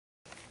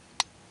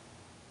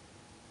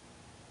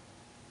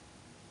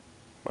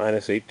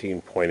Minus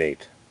 18.8.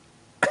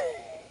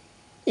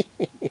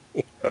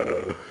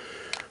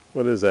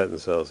 What is that in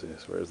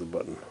Celsius? Where's the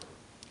button?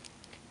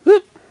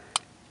 Whoop.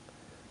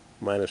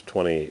 Minus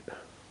 28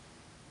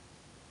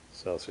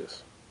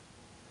 Celsius.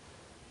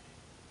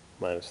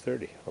 Minus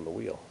 30 on the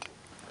wheel.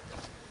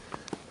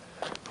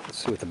 Let's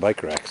see what the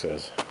bike rack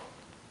says.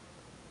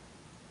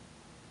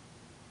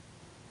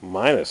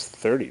 Minus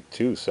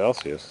 32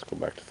 Celsius. Let's go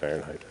back to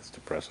Fahrenheit. That's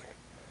depressing.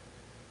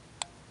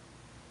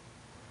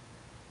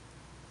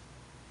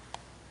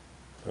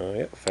 Oh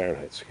yeah,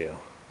 Fahrenheit scale.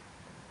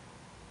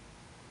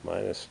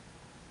 Minus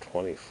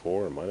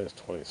 24, minus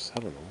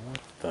 27.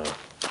 What the?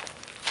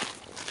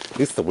 At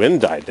least the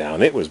wind died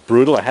down. It was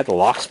brutal. I had the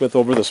locksmith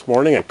over this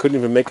morning. I couldn't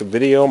even make a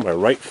video. My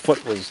right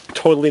foot was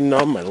totally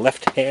numb. My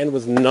left hand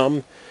was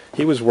numb.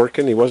 He was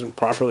working. He wasn't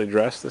properly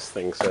dressed. This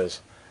thing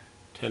says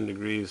 10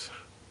 degrees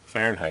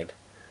Fahrenheit.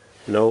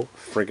 No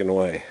friggin'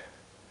 way.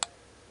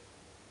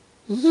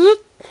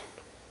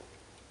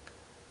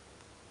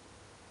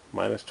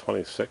 Minus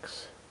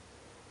 26.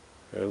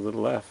 There's a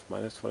little left.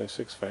 Minus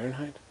 26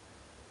 Fahrenheit.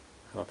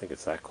 I don't think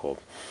it's that cold.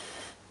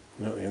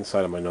 No, the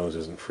inside of my nose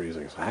isn't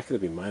freezing. So how could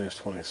it be minus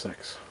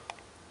 26?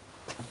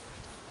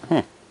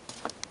 It's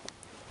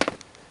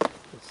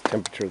the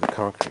temperature of the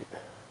concrete.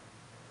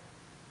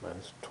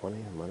 Minus 20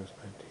 and minus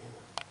 19.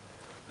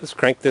 Let's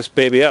crank this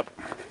baby up.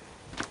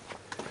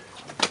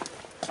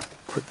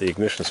 Put the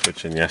ignition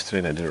switch in yesterday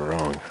and I did it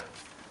wrong.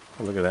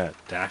 Oh, look at that.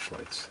 Dash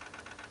lights.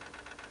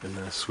 Isn't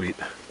that sweet?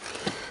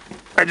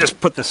 I just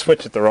put the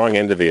switch at the wrong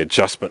end of the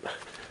adjustment.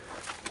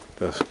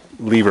 The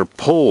lever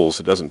pulls,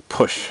 it doesn't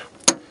push.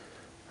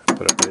 I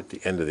put it right at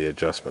the end of the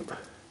adjustment.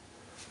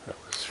 That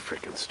was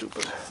freaking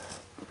stupid.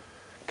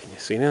 Can you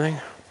see anything?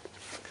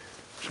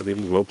 Should I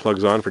leave the glow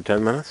plugs on for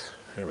 10 minutes?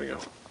 There we go.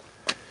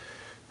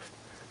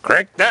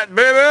 Crank that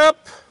baby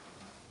up!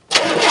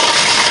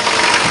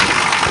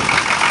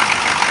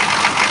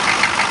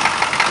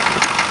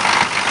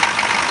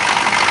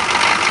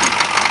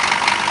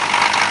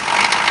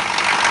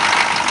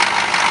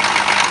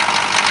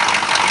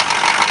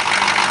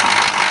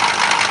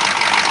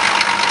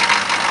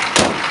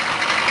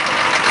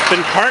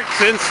 Been parked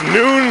since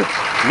noon,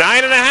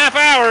 9.5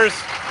 hours.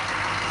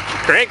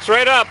 Cranks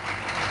right up.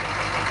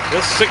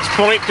 This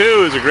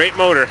 6.2 is a great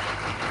motor.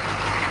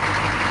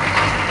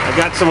 I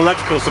got some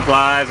electrical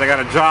supplies. I got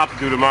a job to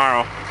do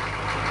tomorrow.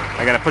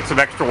 I got to put some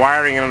extra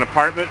wiring in an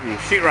apartment and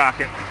sheetrock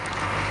it.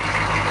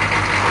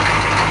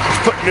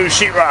 Let's put new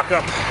sheetrock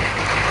up.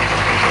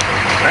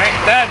 Crank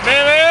that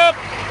baby up.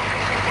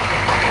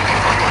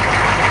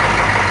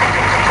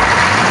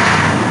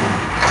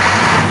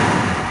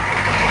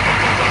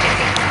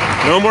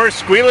 No more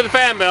squealing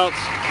fan belts.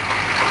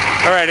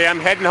 Alrighty, I'm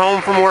heading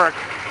home from work.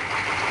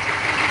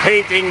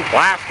 Painting,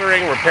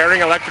 plastering,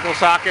 repairing electrical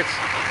sockets.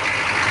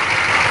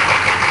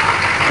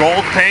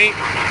 Gold paint.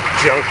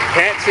 Junk.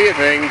 Can't see a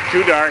thing.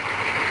 Too dark.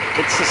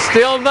 It's a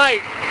still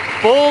night.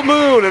 Full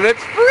moon and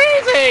it's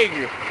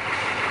freezing!